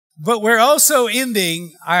But we're also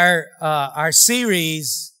ending our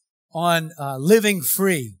series on living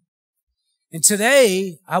free. And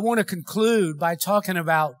today, I want to conclude by talking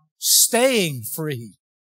about staying free.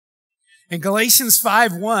 In Galatians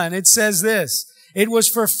 5:1, it says this, "It was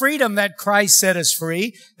for freedom that Christ set us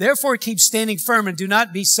free. Therefore, keep standing firm and do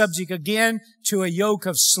not be subject again to a yoke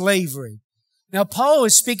of slavery." Now, Paul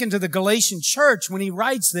is speaking to the Galatian church when he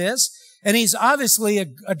writes this, and he's obviously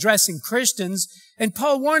addressing Christians, and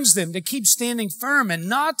Paul warns them to keep standing firm and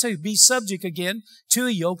not to be subject again to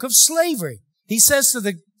a yoke of slavery. He says to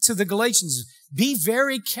the Galatians, be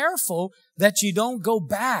very careful that you don't go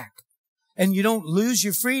back and you don't lose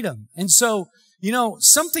your freedom. And so,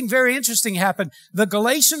 something very interesting happened. The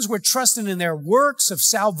Galatians were trusting in their works of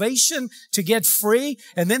salvation to get free,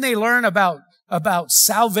 and then they learn about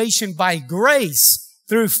salvation by grace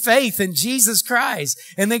through faith in Jesus Christ,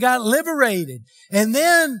 and they got liberated. And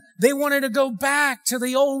then they wanted to go back to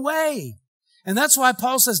the old way. And that's why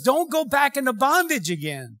Paul says, don't go back into bondage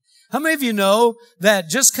again. How many of you know that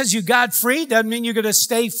just because you got free doesn't mean you're going to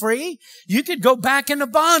stay free? You could go back into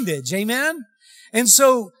bondage. Amen? And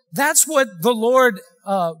so that's what the Lord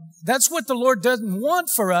doesn't want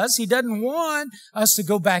for us. He doesn't want us to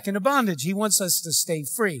go back into bondage. He wants us to stay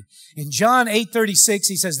free. In John 8:36,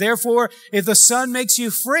 he says, "Therefore, if the Son makes you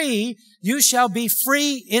free, you shall be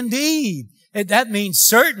free indeed." And that means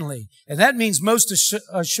certainly. And that means most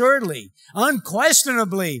assuredly,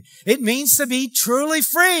 unquestionably. It means to be truly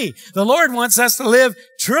free. The Lord wants us to live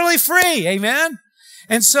truly free. Amen?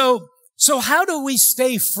 And so how do we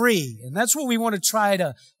stay free? And that's what we want to try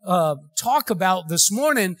to talk about this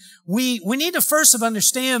morning. We need to first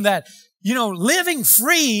understand that, living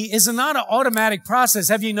free is not an automatic process.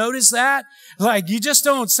 Have you noticed that? Like, you just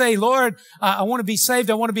don't say, Lord, I want to be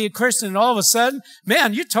saved. I want to be a Christian. And all of a sudden,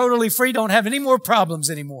 man, you're totally free. Don't have any more problems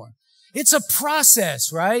anymore. It's a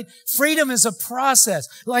process, right? Freedom is a process.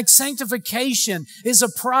 Like sanctification is a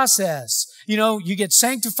process. You get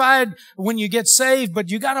sanctified when you get saved, but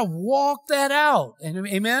you got to walk that out.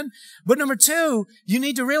 Amen? But number two, you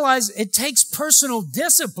need to realize it takes personal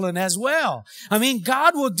discipline as well. I mean,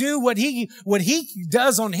 God will do what He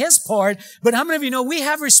does on His part, but how many of you know we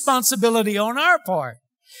have responsibility on our part?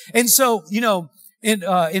 And so,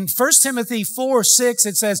 in 1 Timothy 4:6,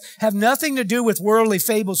 it says, "Have nothing to do with worldly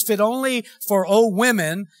fables fit only for old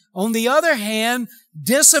women. On the other hand,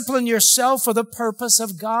 discipline yourself for the purpose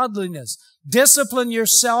of godliness." Discipline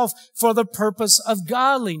yourself for the purpose of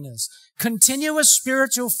godliness. Continuous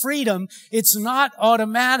spiritual freedom, it's not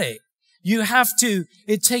automatic.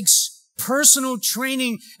 It takes personal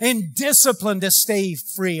training and discipline to stay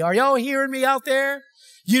free. Are y'all hearing me out there?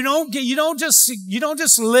 You don't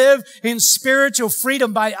just live in spiritual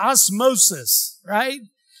freedom by osmosis, right?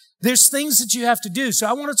 There's things that you have to do. So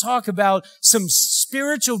I want to talk about some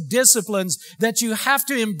spiritual disciplines that you have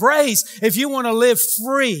to embrace if you want to live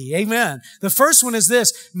free. Amen. The first one is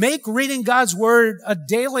this: make reading God's Word a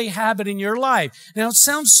daily habit in your life. Now, it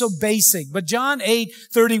sounds so basic, but John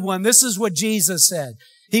 8:31, this is what Jesus said.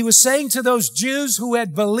 He was saying to those Jews who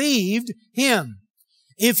had believed Him,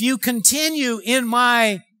 "If you continue in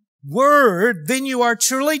my word, then you are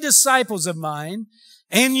truly disciples of mine,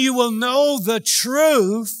 and you will know the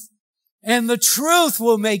truth, and the truth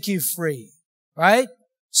will make you free." Right?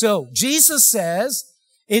 So Jesus says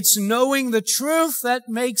it's knowing the truth that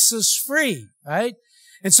makes us free. Right?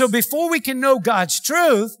 And so before we can know God's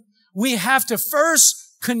truth, we have to first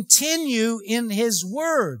continue in His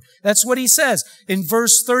Word. That's what He says in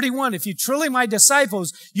verse 31. If you're truly my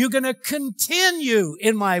disciples, you're going to continue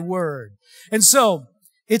in my Word. And so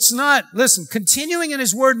continuing in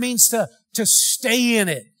His Word means to stay in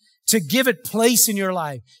it, to give it place in your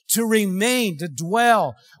life, to remain, to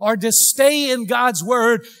dwell, or to stay in God's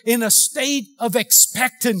Word in a state of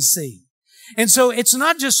expectancy. And so it's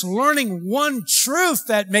not just learning one truth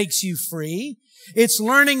that makes you free. It's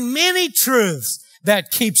learning many truths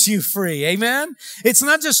that keeps you free. Amen? It's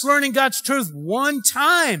not just learning God's truth one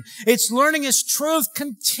time. It's learning His truth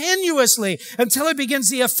continuously until it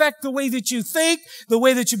begins to affect the way that you think, the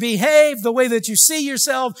way that you behave, the way that you see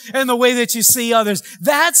yourself, and the way that you see others.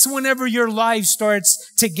 That's whenever your life starts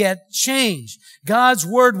to get changed. God's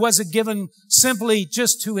Word wasn't given simply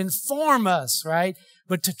just to inform us, right?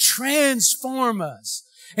 But to transform us.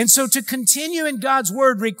 And so to continue in God's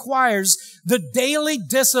Word requires the daily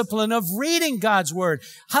discipline of reading God's Word.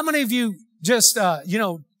 How many of you just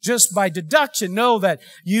by deduction know that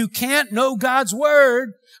you can't know God's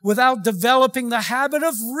Word without developing the habit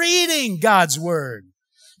of reading God's Word?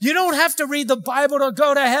 You don't have to read the Bible to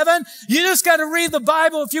go to heaven. You just got to read the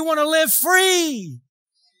Bible if you want to live free.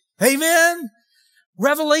 Amen?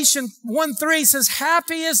 Revelation 1:3 says,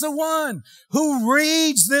 happy is the one who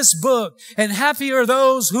reads this book, and happy are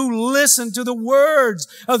those who listen to the words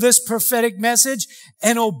of this prophetic message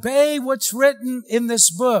and obey what's written in this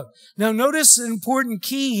book. Now notice an important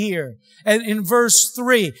key here in verse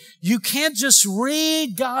 3. You can't just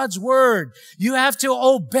read God's word. You have to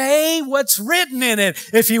obey what's written in it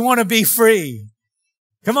if you want to be free.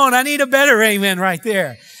 Come on, I need a better amen right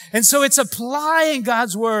there. And so it's applying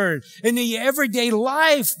God's word in the everyday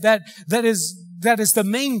life that is the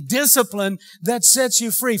main discipline that sets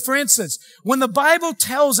you free. For instance, when the Bible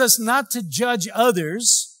tells us not to judge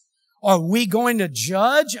others, are we going to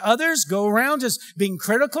judge others? Go around just being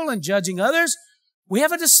critical and judging others? We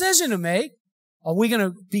have a decision to make. Are we going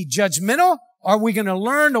to be judgmental? Are we going to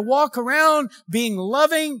learn to walk around being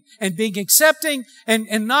loving and being accepting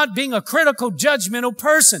and not being a critical, judgmental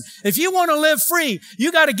person? If you want to live free,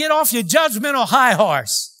 you got to get off your judgmental high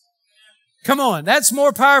horse. Come on. That's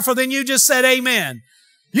more powerful than you just said amen.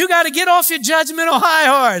 You got to get off your judgmental high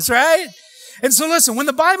horse, right? And so listen, when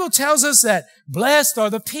the Bible tells us that blessed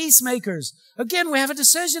are the peacemakers, again, we have a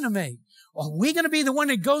decision to make. Are we going to be the one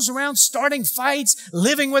that goes around starting fights,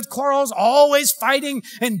 living with quarrels, always fighting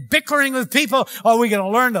and bickering with people? Or are we going to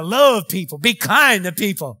learn to love people, be kind to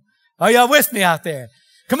people? Are y'all with me out there?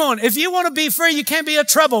 Come on. If you want to be free, you can't be a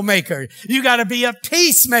troublemaker. You got to be a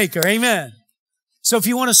peacemaker. Amen. So if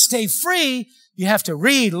you want to stay free, you have to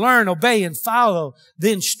read, learn, obey, and follow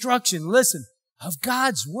the instruction, listen, of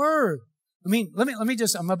God's word. let me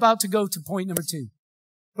just, I'm about to go to point number 2.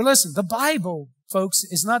 But listen, the Bible, folks,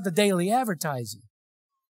 is not the daily advertising.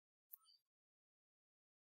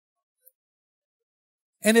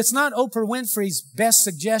 And it's not Oprah Winfrey's best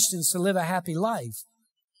suggestions to live a happy life.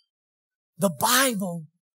 The Bible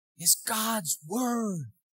is God's word.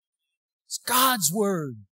 It's God's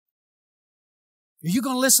word. Are you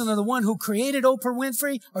going to listen to the one who created Oprah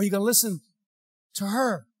Winfrey, or are you going to listen to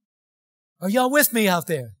her? Are y'all with me out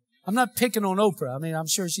there? I'm not picking on Oprah. I mean, I'm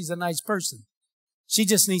sure she's a nice person. She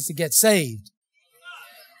just needs to get saved.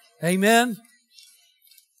 Amen.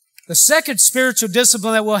 The second spiritual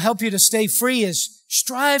discipline that will help you to stay free is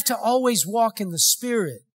strive to always walk in the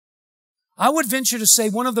Spirit. I would venture to say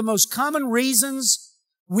one of the most common reasons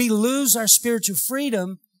we lose our spiritual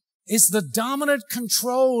freedom is the dominant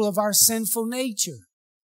control of our sinful nature.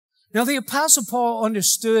 Now, the Apostle Paul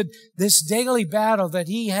understood this daily battle that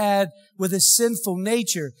he had with his sinful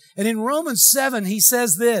nature. And in Romans 7, he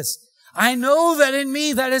says this, I know that in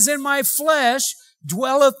me, that is in my flesh,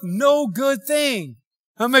 dwelleth no good thing.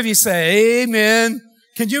 How many of you say, amen?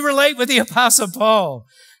 Can you relate with the Apostle Paul?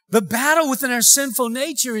 The battle within our sinful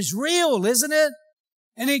nature is real, isn't it?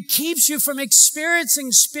 And it keeps you from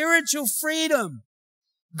experiencing spiritual freedom.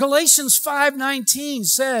 Galatians 5:19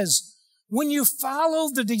 says, when you follow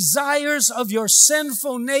the desires of your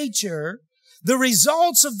sinful nature, the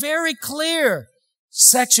results are very clear.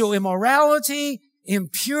 Sexual immorality,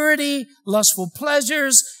 impurity, lustful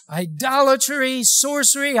pleasures, idolatry,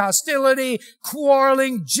 sorcery, hostility,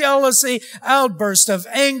 quarreling, jealousy, outburst of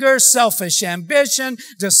anger, selfish ambition,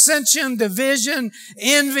 dissension, division,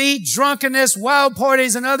 envy, drunkenness, wild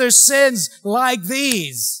parties, and other sins like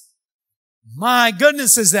these. My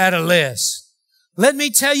goodness, is that a list? Let me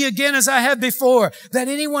tell you again, as I have before, that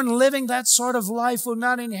anyone living that sort of life will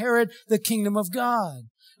not inherit the kingdom of God.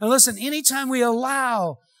 And listen, anytime we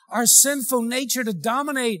allow our sinful nature to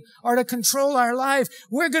dominate or to control our life,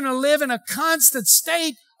 we're going to live in a constant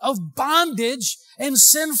state of bondage and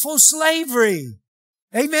sinful slavery.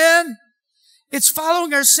 Amen? It's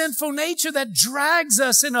following our sinful nature that drags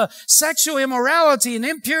us into sexual immorality and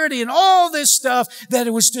impurity and all this stuff that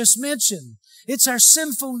it was just mentioned. It's our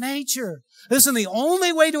sinful nature. Listen, the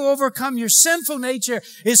only way to overcome your sinful nature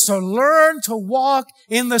is to learn to walk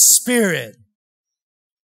in the Spirit.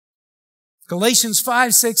 Galatians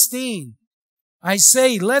 5:16. I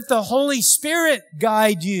say, let the Holy Spirit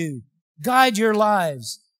guide you, guide your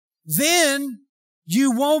lives. Then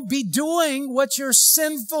you won't be doing what your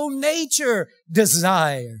sinful nature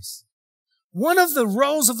desires. One of the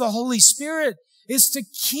roles of the Holy Spirit is to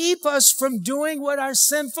keep us from doing what our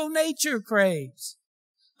sinful nature craves.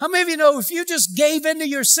 How many of you know if you just gave into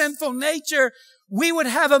your sinful nature, we would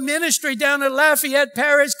have a ministry down at Lafayette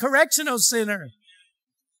Parish Correctional Center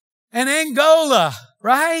and Angola,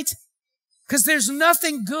 right? Because there's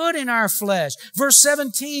nothing good in our flesh. Verse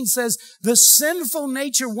 17 says, the sinful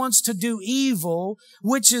nature wants to do evil,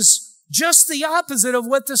 which is just the opposite of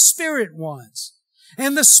what the Spirit wants.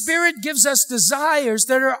 And the Spirit gives us desires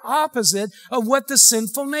that are opposite of what the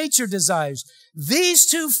sinful nature desires. These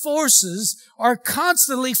two forces are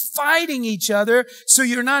constantly fighting each other, so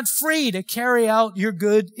you're not free to carry out your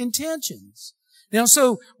good intentions. Now,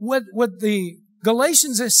 so what the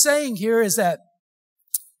Galatians is saying here is that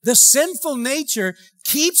the sinful nature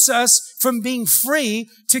keeps us from being free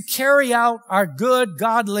to carry out our good,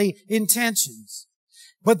 godly intentions.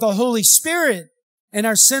 But the Holy Spirit and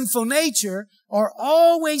our sinful nature are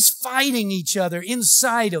always fighting each other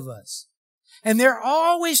inside of us. And they're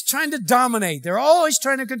always trying to dominate. They're always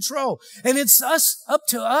trying to control. And it's up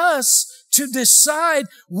to us to decide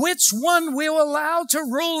which one we'll allow to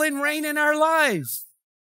rule and reign in our life.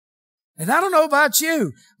 And I don't know about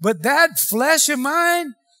you, but that flesh of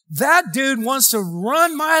mine, that dude wants to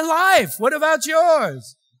run my life. What about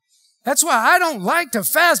yours? That's why I don't like to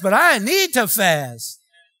fast, but I need to fast.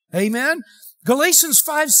 Amen. Galatians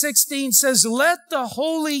 5:16 says, let the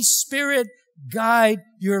Holy Spirit guide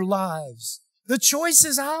your lives. The choice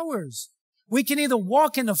is ours. We can either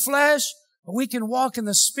walk in the flesh or we can walk in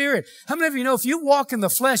the Spirit. How many of you know if you walk in the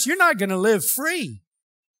flesh, you're not going to live free?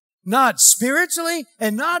 Not spiritually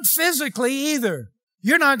and not physically either.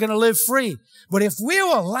 You're not going to live free. But if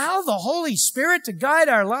we'll allow the Holy Spirit to guide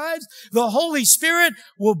our lives, the Holy Spirit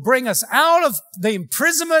will bring us out of the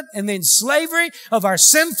imprisonment and the slavery of our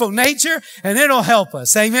sinful nature, and it'll help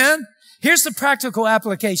us. Amen? Here's the practical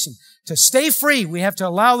application. To stay free, we have to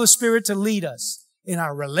allow the Spirit to lead us in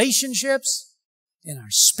our relationships, in our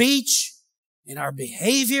speech, in our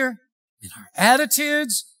behavior, in our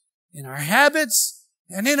attitudes, in our habits,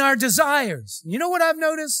 and in our desires. You know what I've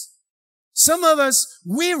noticed? Some of us,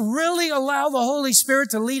 we really allow the Holy Spirit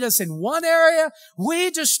to lead us in one area. We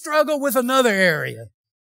just struggle with another area.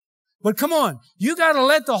 But come on, you got to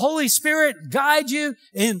let the Holy Spirit guide you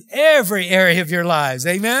in every area of your lives.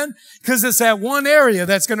 Amen? Because it's that one area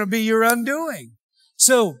that's going to be your undoing.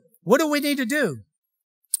 So what do we need to do?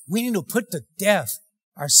 We need to put to death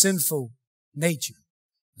our sinful nature.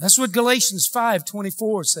 That's what Galatians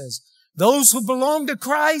 5:24 says. Those who belong to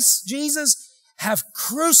Christ Jesus have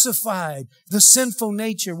crucified the sinful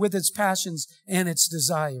nature with its passions and its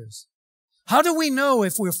desires. How do we know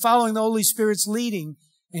if we're following the Holy Spirit's leading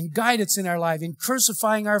and guidance in our life in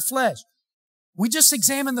crucifying our flesh? We just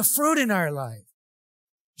examine the fruit in our life.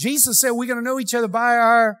 Jesus said we're going to know each other by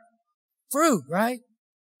our fruit, right?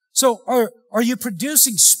 So are you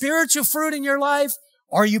producing spiritual fruit in your life?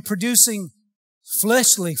 Or are you producing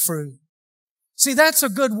fleshly fruit? See, that's a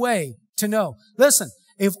good way to know. Listen,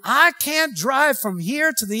 if I can't drive from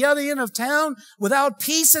here to the other end of town without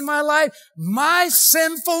peace in my life, my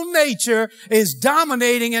sinful nature is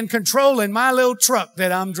dominating and controlling my little truck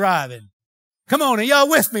that I'm driving. Come on, are y'all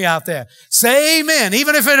with me out there? Say amen,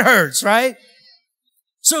 even if it hurts, right?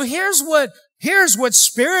 So here's what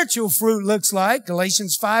spiritual fruit looks like.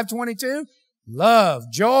 Galatians 5:22. Love,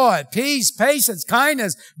 joy, peace, patience,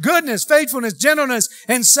 kindness, goodness, faithfulness, gentleness,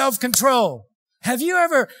 and self-control. Have you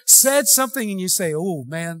ever said something and you say, oh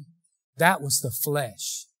man, that was the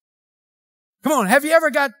flesh? Come on, have you ever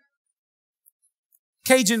got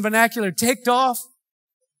Cajun vernacular ticked off?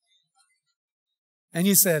 And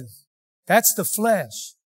you said, that's the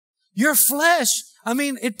flesh. Your flesh, I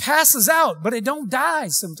mean, it passes out, but it don't die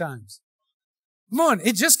sometimes. Come on,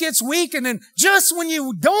 it just gets weak, and then just when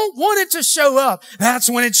you don't want it to show up, that's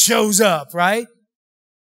when it shows up, right?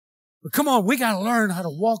 But come on, we got to learn how to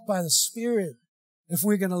walk by the Spirit if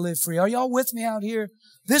we're going to live free. Are y'all with me out here?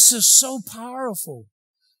 This is so powerful.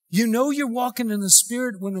 You know you're walking in the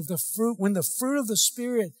Spirit when the fruit of the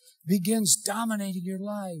Spirit begins dominating your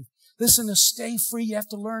life. Listen, to stay free, you have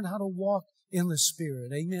to learn how to walk in the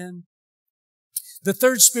Spirit. Amen. The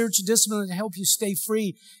third spiritual discipline to help you stay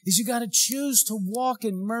free is you got to choose to walk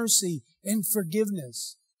in mercy and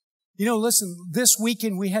forgiveness. You know, listen, this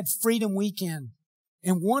weekend we had Freedom Weekend,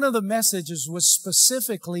 and one of the messages was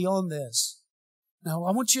specifically on this. Now,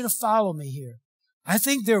 I want you to follow me here. I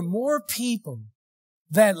think there are more people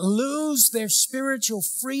that lose their spiritual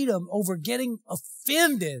freedom over getting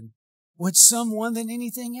offended with someone than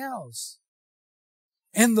anything else.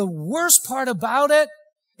 And the worst part about it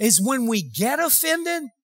is when we get offended,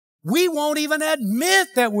 we won't even admit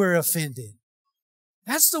that we're offended.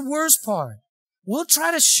 That's the worst part. We'll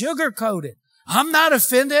try to sugarcoat it. I'm not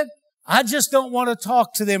offended. I just don't want to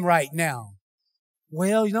talk to them right now.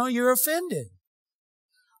 Well, you know, you're offended.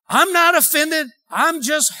 I'm not offended. I'm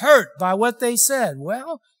just hurt by what they said.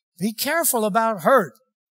 Well, be careful about hurt,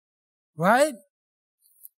 right?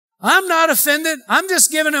 I'm not offended. I'm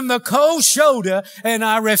just giving them the cold shoulder, and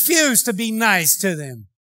I refuse to be nice to them.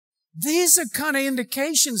 These are kind of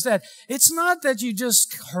indications that it's not that you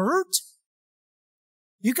just hurt.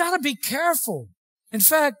 You got to be careful. In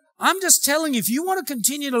fact, I'm just telling you, if you want to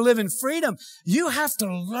continue to live in freedom, you have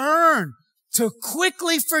to learn to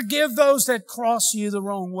quickly forgive those that cross you the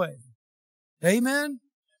wrong way. Amen?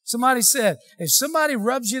 Somebody said, if somebody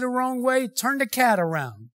rubs you the wrong way, turn the cat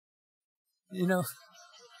around. You know,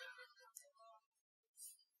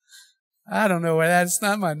 I don't know where that's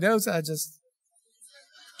not my notes. I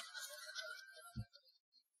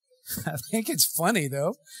think it's funny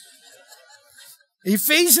though.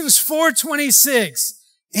 Ephesians 4:26.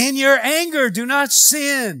 In your anger, do not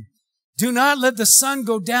sin. Do not let the sun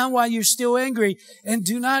go down while you're still angry, and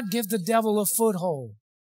do not give the devil a foothold.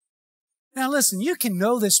 Now listen, you can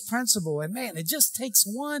know this principle, and man, it just takes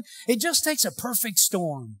a perfect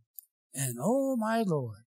storm. And oh my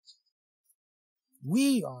Lord,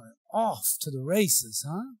 we are off to the races,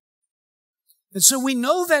 huh? And so we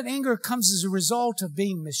know that anger comes as a result of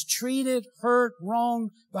being mistreated, hurt,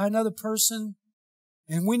 wronged by another person.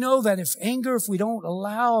 And we know that if we don't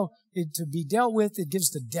allow it to be dealt with, it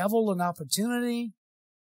gives the devil an opportunity.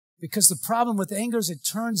 Because the problem with anger is it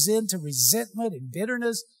turns into resentment and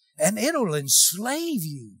bitterness, and it'll enslave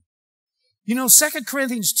you. You know, 2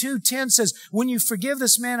 Corinthians 2:10 says, when you forgive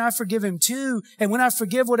this man, I forgive him too. And when I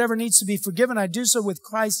forgive whatever needs to be forgiven, I do so with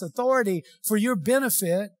Christ's authority for your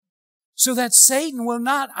benefit, so that Satan will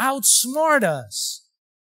not outsmart us.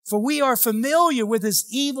 For we are familiar with his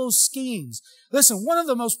evil schemes. Listen, one of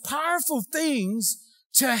the most powerful things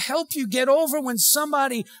to help you get over when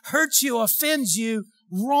somebody hurts you, offends you,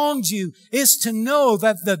 wrongs you, is to know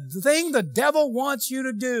that the thing the devil wants you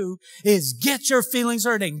to do is get your feelings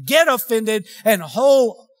hurt and get offended and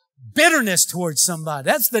hold bitterness towards somebody.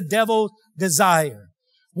 That's the devil's desire.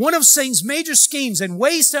 One of Satan's major schemes and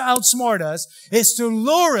ways to outsmart us is to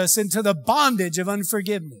lure us into the bondage of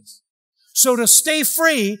unforgiveness. So to stay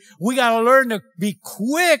free, we got to learn to be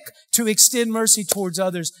quick to extend mercy towards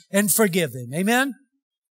others and forgive them. Amen?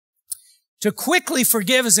 To quickly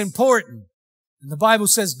forgive is important. And the Bible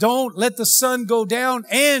says, don't let the sun go down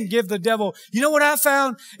and give the devil. You know what I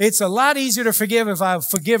found? It's a lot easier to forgive if I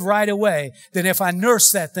forgive right away than if I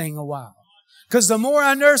nurse that thing a while. Because the more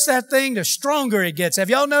I nurse that thing, the stronger it gets. Have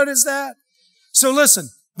y'all noticed that? So listen,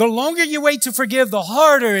 the longer you wait to forgive, the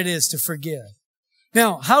harder it is to forgive.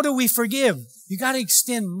 Now, how do we forgive? You got to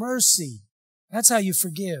extend mercy. That's how you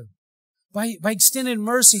forgive. By extending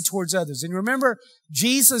mercy towards others. And remember,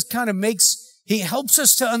 Jesus kind of he helps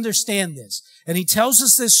us to understand this. And he tells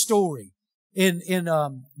us this story in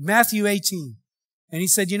Matthew 18. And he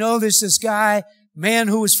said, you know, there's this man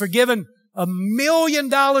who was forgiven $1 million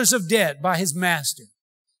of debt by his master.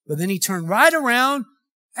 But then he turned right around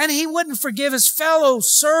and he wouldn't forgive his fellow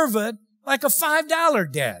servant like a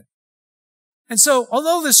 $5 debt. And so,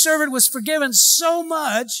 although the servant was forgiven so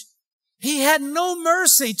much, he had no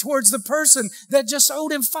mercy towards the person that just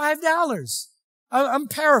owed him $5. I'm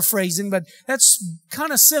paraphrasing, but that's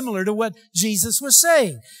kind of similar to what Jesus was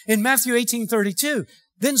saying. In Matthew 18:32,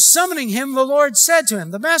 then summoning him,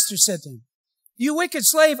 the master said to him, you wicked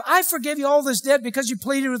slave, I forgive you all this debt because you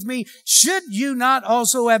pleaded with me. Should you not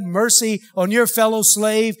also have mercy on your fellow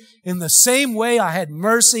slave in the same way I had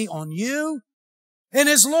mercy on you? And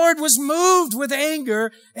his Lord was moved with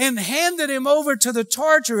anger and handed him over to the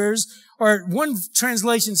torturers, or one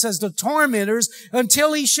translation says the tormentors,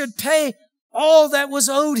 until he should pay all that was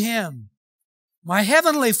owed him. My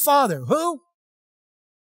heavenly Father, who?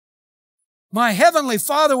 My heavenly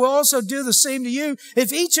Father will also do the same to you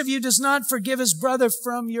if each of you does not forgive his brother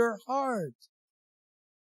from your heart.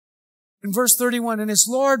 In verse 31, and his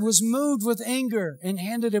Lord was moved with anger and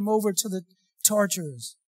handed him over to the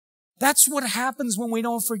torturers. That's what happens when we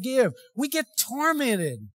don't forgive. We get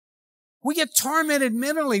tormented. We get tormented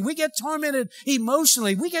mentally. We get tormented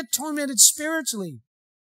emotionally. We get tormented spiritually.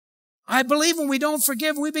 I believe when we don't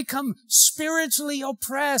forgive, we become spiritually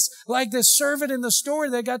oppressed, like the servant in the story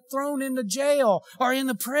that got thrown into jail or in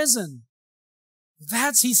the prison.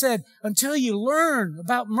 He said, until you learn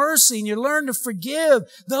about mercy and you learn to forgive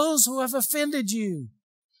those who have offended you.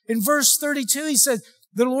 In verse 32, he said,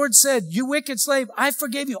 the Lord said, you wicked slave, I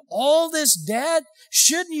forgave you all this debt.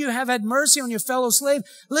 Shouldn't you have had mercy on your fellow slave?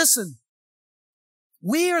 Listen,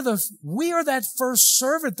 we are that first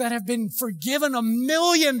servant that have been forgiven $1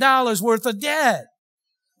 million worth of debt.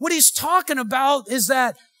 What he's talking about is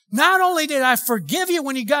that not only did I forgive you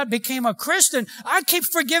when you became a Christian, I keep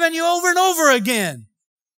forgiving you over and over again.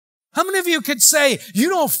 How many of you could say, you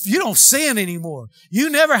don't sin anymore? You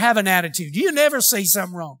never have an attitude. You never say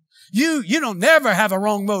something wrong. You don't never have a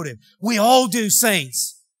wrong motive. We all do,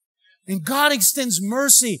 saints. And God extends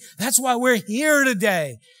mercy. That's why we're here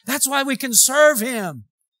today. That's why we can serve Him.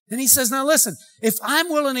 And He says, now listen, if I'm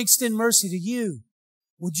willing to extend mercy to you,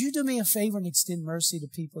 would you do me a favor and extend mercy to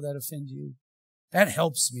people that offend you? That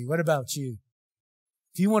helps me. What about you?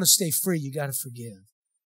 If you want to stay free, you got to forgive.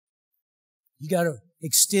 You got to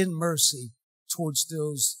extend mercy towards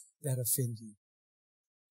those that offend you.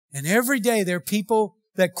 And every day there are people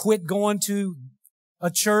that quit going to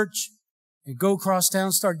a church and go across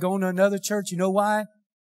town, start going to another church. You know why?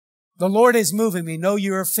 The Lord is moving me. No,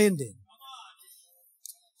 you're offended.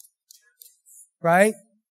 Right?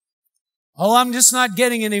 Oh, I'm just not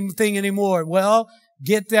getting anything anymore. Well,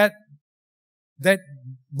 get that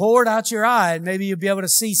board out your eye and maybe you'll be able to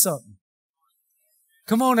see something.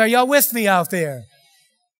 Come on, are y'all with me out there?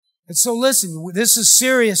 And so listen, this is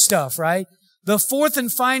serious stuff, right? The fourth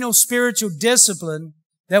and final spiritual discipline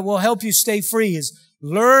that will help you stay free is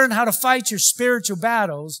learn how to fight your spiritual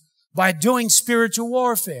battles by doing spiritual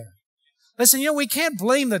warfare. Listen, we can't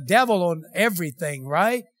blame the devil on everything,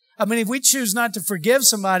 right? I mean, if we choose not to forgive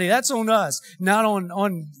somebody, that's on us, not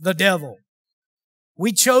on the devil.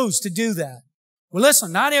 We chose to do that. Well,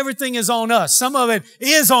 listen, not everything is on us. Some of it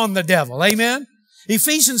is on the devil. Amen?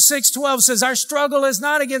 Ephesians 6:12 says, our struggle is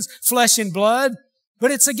not against flesh and blood,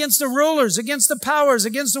 but it's against the rulers, against the powers,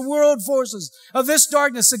 against the world forces of this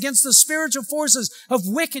darkness, against the spiritual forces of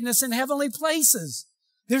wickedness in heavenly places.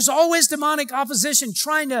 There's always demonic opposition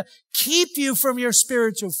trying to keep you from your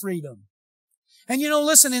spiritual freedom. And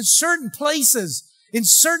listen, in certain places, in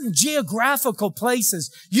certain geographical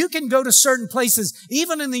places, you can go to certain places,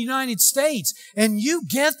 even in the United States, and you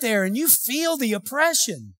get there and you feel the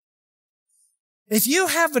oppression. If you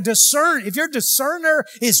have if your discerner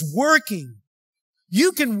is working,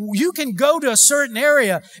 you can go to a certain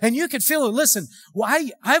area and you can feel it. Listen,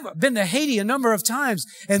 I've been to Haiti a number of times,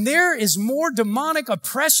 and there is more demonic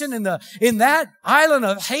oppression in that island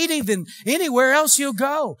of Haiti than anywhere else you'll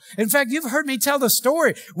go. In fact, you've heard me tell the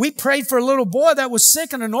story. We prayed for a little boy that was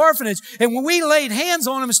sick in an orphanage, and when we laid hands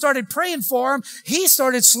on him and started praying for him, he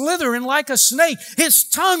started slithering like a snake. His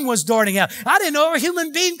tongue was darting out. I didn't know a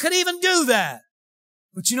human being could even do that.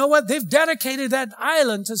 But you know what? They've dedicated that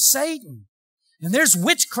island to Satan. And there's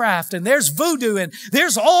witchcraft and there's voodoo and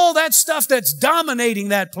there's all that stuff that's dominating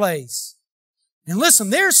that place. And listen,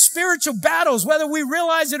 there's spiritual battles whether we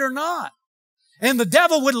realize it or not. And the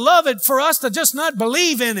devil would love it for us to just not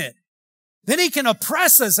believe in it. Then he can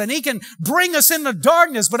oppress us and he can bring us into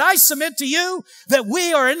darkness. But I submit to you that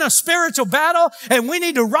we are in a spiritual battle and we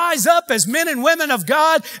need to rise up as men and women of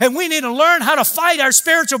God, and we need to learn how to fight our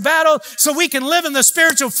spiritual battle so we can live in the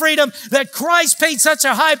spiritual freedom that Christ paid such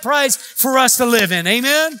a high price for us to live in.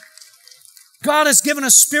 Amen? God has given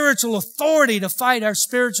us spiritual authority to fight our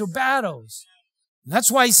spiritual battles. And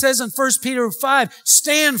that's why he says in 1 Peter 5,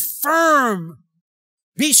 stand firm.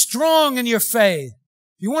 Be strong in your faith.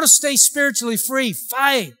 You want to stay spiritually free,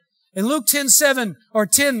 fight. In Luke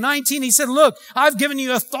 10:19, he said, look, I've given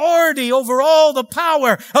you authority over all the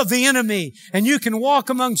power of the enemy, and you can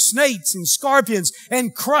walk among snakes and scorpions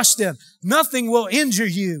and crush them. Nothing will injure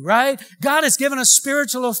you, right? God has given us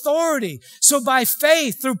spiritual authority. So by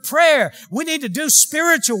faith, through prayer, we need to do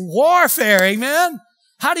spiritual warfare, amen?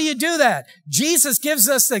 How do you do that? Jesus gives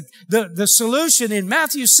us the solution in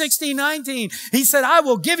Matthew 16:19. He said, I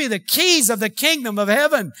will give you the keys of the kingdom of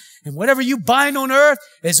heaven. And whatever you bind on earth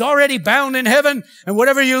is already bound in heaven. And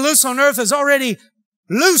whatever you loose on earth is already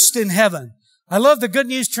loosed in heaven. I love the Good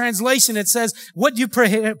News translation. It says, what you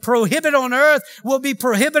prohibit on earth will be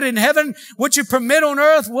prohibited in heaven. What you permit on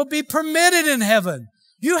earth will be permitted in heaven.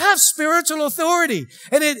 You have spiritual authority.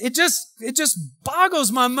 And it just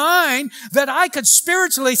boggles my mind that I could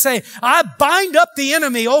spiritually say, I bind up the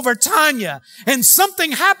enemy over Tanya, and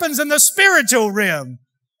something happens in the spiritual realm.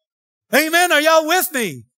 Amen. Are y'all with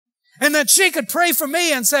me? And that she could pray for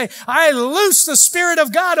me and say, I loose the Spirit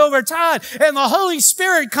of God over Todd, and the Holy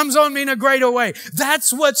Spirit comes on me in a greater way.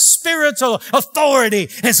 That's what spiritual authority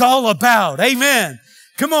is all about. Amen.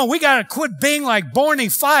 Come on, we gotta quit being like Barney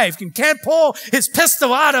Fife and can't pull his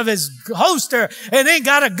pistol out of his holster and ain't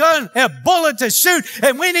got a gun, a bullet to shoot.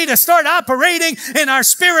 And we need to start operating in our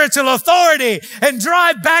spiritual authority and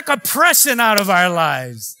drive back oppression out of our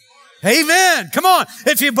lives. Amen. Come on.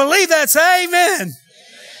 If you believe that, say amen.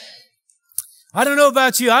 I don't know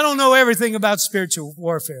about you. I don't know everything about spiritual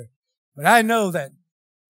warfare, but I know that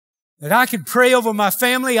I can pray over my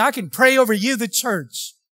family. I can pray over you, the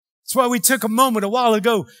church. That's why we took a moment a while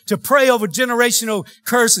ago to pray over generational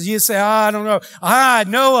curses. You say, I don't know. I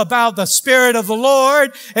know about the Spirit of the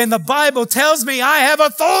Lord, and the Bible tells me I have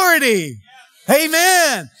authority.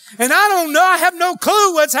 Amen. And I don't know. I have no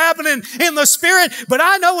clue what's happening in the Spirit, but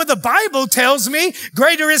I know what the Bible tells me.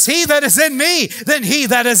 Greater is He that is in me than he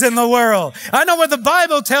that is in the world. I know what the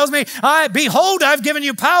Bible tells me. Behold, I've given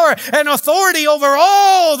you power and authority over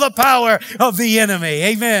all the power of the enemy.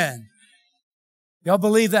 Amen. Y'all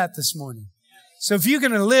believe that this morning? So if you're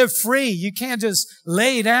going to live free, you can't just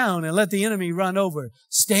lay down and let the enemy run over.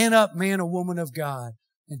 Stand up, man or woman of God,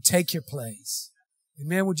 and take your place.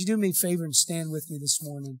 Amen. Would you do me a favor and stand with me this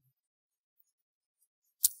morning?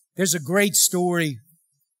 There's a great story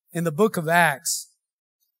in the book of Acts,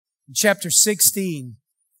 in chapter 16.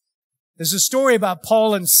 There's a story about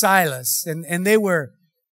Paul and Silas, and they were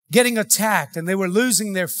getting attacked, and they were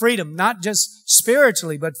losing their freedom, not just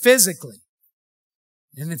spiritually, but physically.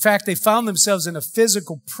 And in fact, they found themselves in a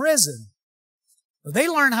physical prison. But they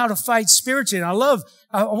learned how to fight spiritually. And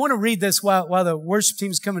I want to read this while the worship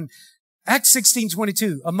team is coming. Acts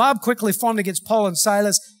 16:22. A mob quickly formed against Paul and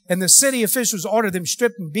Silas, and the city officials ordered them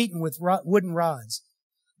stripped and beaten with wooden rods.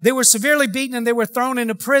 They were severely beaten and they were thrown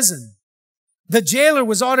into prison. The jailer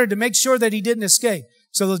was ordered to make sure that he didn't escape.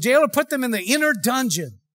 So the jailer put them in the inner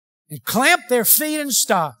dungeon and clamped their feet in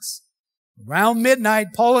stocks. Around midnight,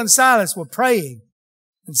 Paul and Silas were praying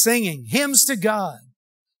and singing hymns to God.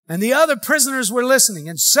 And the other prisoners were listening.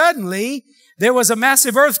 And suddenly, there was a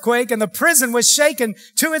massive earthquake and the prison was shaken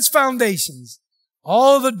to its foundations.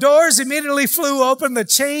 All the doors immediately flew open. The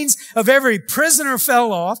chains of every prisoner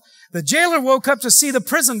fell off. The jailer woke up to see the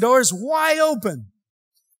prison doors wide open.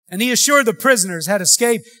 And he assured the prisoners had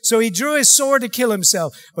escaped. So he drew his sword to kill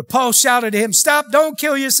himself. But Paul shouted to him, "Stop, don't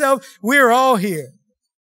kill yourself. We're all here."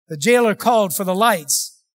 The jailer called for the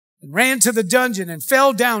lights and ran to the dungeon and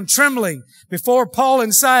fell down trembling before Paul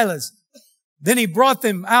and Silas. Then he brought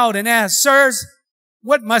them out and asked, "Sirs,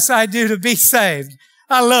 what must I do to be saved?"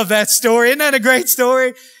 I love that story. Isn't that a great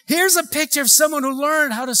story? Here's a picture of someone who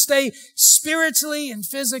learned how to stay spiritually and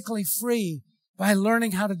physically free by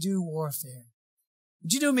learning how to do warfare.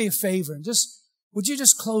 Would you do me a favor and would you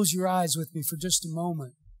just close your eyes with me for just a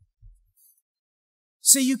moment?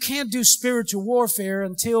 See, you can't do spiritual warfare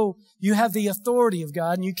until you have the authority of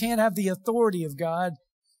God, and you can't have the authority of God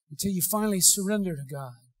until you finally surrender to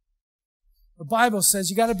God. The Bible says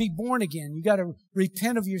you got to be born again. You got to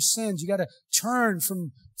repent of your sins. You got to turn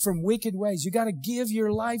from wicked ways. You got to give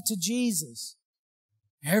your life to Jesus.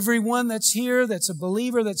 Everyone that's here, that's a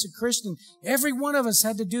believer, that's a Christian, every one of us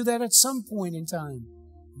had to do that at some point in time.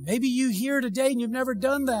 Maybe you're here today and you've never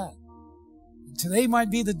done that. Today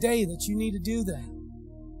might be the day that you need to do that.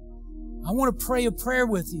 I want to pray a prayer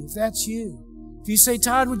with you if that's you. If you say,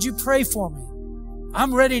 "Todd, would you pray for me?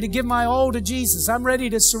 I'm ready to give my all to Jesus. I'm ready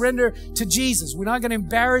to surrender to Jesus. We're not going to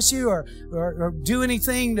embarrass you or do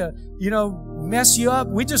anything to, mess you up.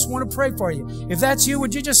 We just want to pray for you." If that's you,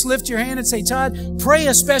 would you just lift your hand and say, "Todd, pray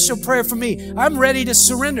a special prayer for me. I'm ready to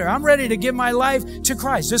surrender. I'm ready to give my life to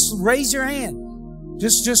Christ." Just raise your hand.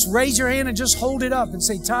 Just raise your hand and just hold it up and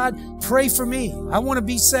say, "Todd, pray for me. I want to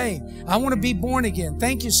be saved. I want to be born again."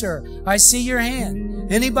 Thank you, sir. I see your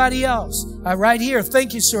hand. Anybody else? Right here.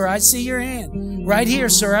 Thank you, sir. I see your hand. Right here,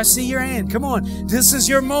 sir. I see your hand. Come on. This is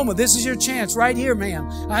your moment. This is your chance. Right here, ma'am.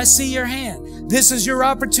 I see your hand. This is your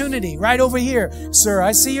opportunity. Right over here, sir.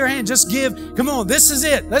 I see your hand. Just give. Come on. This is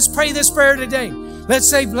it. Let's pray this prayer today.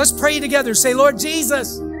 Let's pray together. Say, "Lord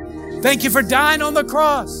Jesus, thank you for dying on the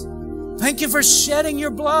cross. Thank you for shedding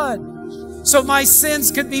your blood so my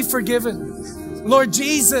sins could be forgiven. Lord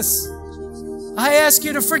Jesus, I ask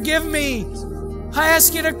you to forgive me. I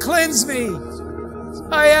ask you to cleanse me.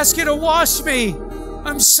 I ask you to wash me.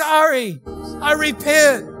 I'm sorry. I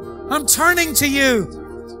repent. I'm turning to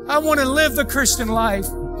you. I want to live the Christian life.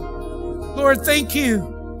 Lord, thank you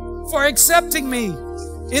for accepting me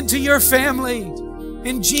into your family.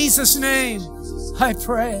 In Jesus' name, I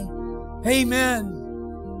pray. Amen.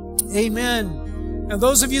 Amen. Now,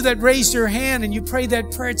 those of you that raised your hand and you prayed that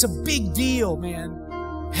prayer, it's a big deal,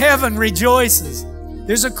 man. Heaven rejoices.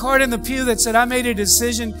 There's a card in the pew that said, "I made a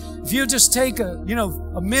decision." If you just take a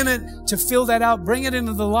minute to fill that out, bring it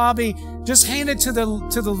into the lobby, just hand it to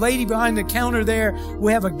the lady behind the counter there.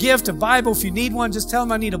 We have a gift, a Bible. If you need one, just tell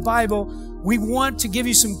them I need a Bible. We want to give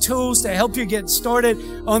you some tools to help you get started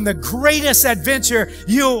on the greatest adventure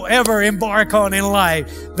you'll ever embark on in life.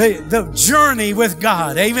 The journey with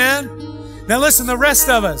God. Amen? Now listen, the rest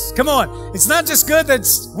of us, come on. It's not just good that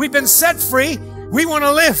we've been set free. We want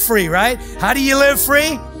to live free, right? How do you live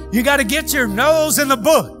free? You got to get your nose in the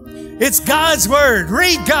book. It's God's Word.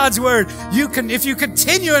 Read God's Word. If you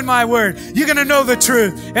continue in my Word, you're going to know the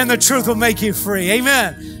truth, and the truth will make you free.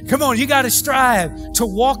 Amen. Come on, you got to strive to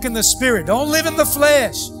walk in the Spirit. Don't live in the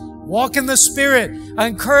flesh. Walk in the Spirit. I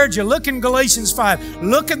encourage you, look in Galatians 5.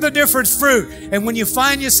 Look at the different fruit. And when you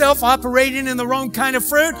find yourself operating in the wrong kind of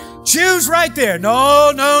fruit, choose right there.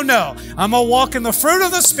 No. I'm going to walk in the fruit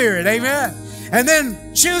of the Spirit. Amen. And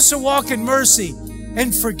then choose to walk in mercy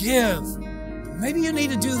and forgive. Maybe you need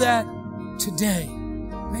to do that today.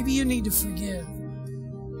 Maybe you need to forgive.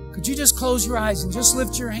 Could you just close your eyes and just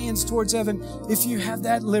lift your hands towards heaven if you have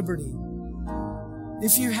that liberty,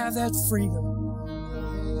 if you have that freedom?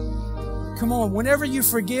 Come on, whenever you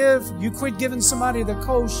forgive, you quit giving somebody the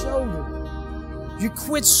cold shoulder. You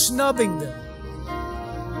quit snubbing them.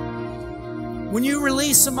 When you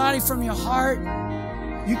release somebody from your heart,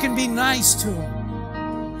 you can be nice to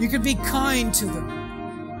them. You can be kind to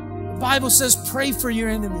them. The Bible says, pray for your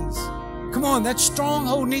enemies. Come on, that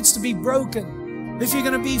stronghold needs to be broken if you're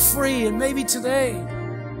going to be free. And maybe today,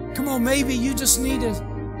 come on, maybe you just need to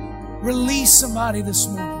release somebody this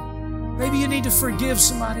morning. Maybe you need to forgive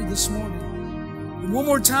somebody this morning. And one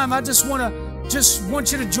more time, I just want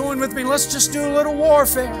you to join with me. Let's just do a little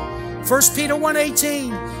warfare. 1 Peter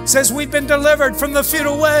 1:18 says we've been delivered from the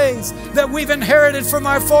futile ways that we've inherited from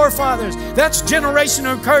our forefathers. That's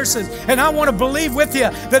generational curses. And I want to believe with you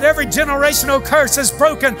that every generational curse is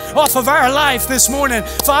broken off of our life this morning.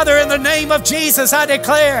 Father, in the name of Jesus, I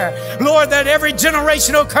declare, Lord, that every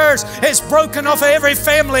generational curse is broken off of every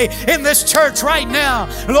family in this church right now.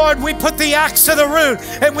 Lord, we put the axe to the root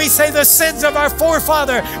and we say the sins of our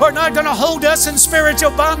forefather are not going to hold us in spiritual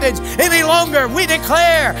bondage any longer. We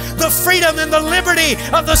declare the freedom and the liberty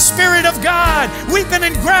of the Spirit of God. We've been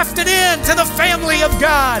engrafted into the family of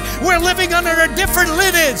God. We're living under a different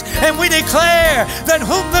lineage, and we declare that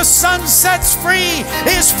whom the Son sets free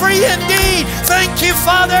is free indeed. Thank you,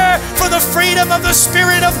 Father, for the freedom of the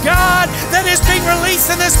Spirit of God that is being released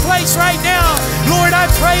in this place right now. Lord, I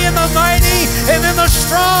pray in the mighty and in the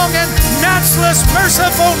strong and matchless,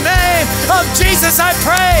 merciful name of Jesus, I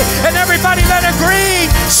pray. And everybody that agreed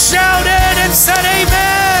shouted and said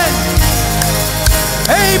amen.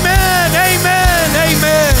 Amen, amen,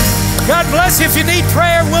 amen. God bless you. If you need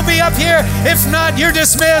prayer, we'll be up here. If not, you're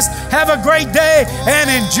dismissed. Have a great day and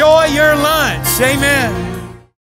enjoy your lunch. Amen.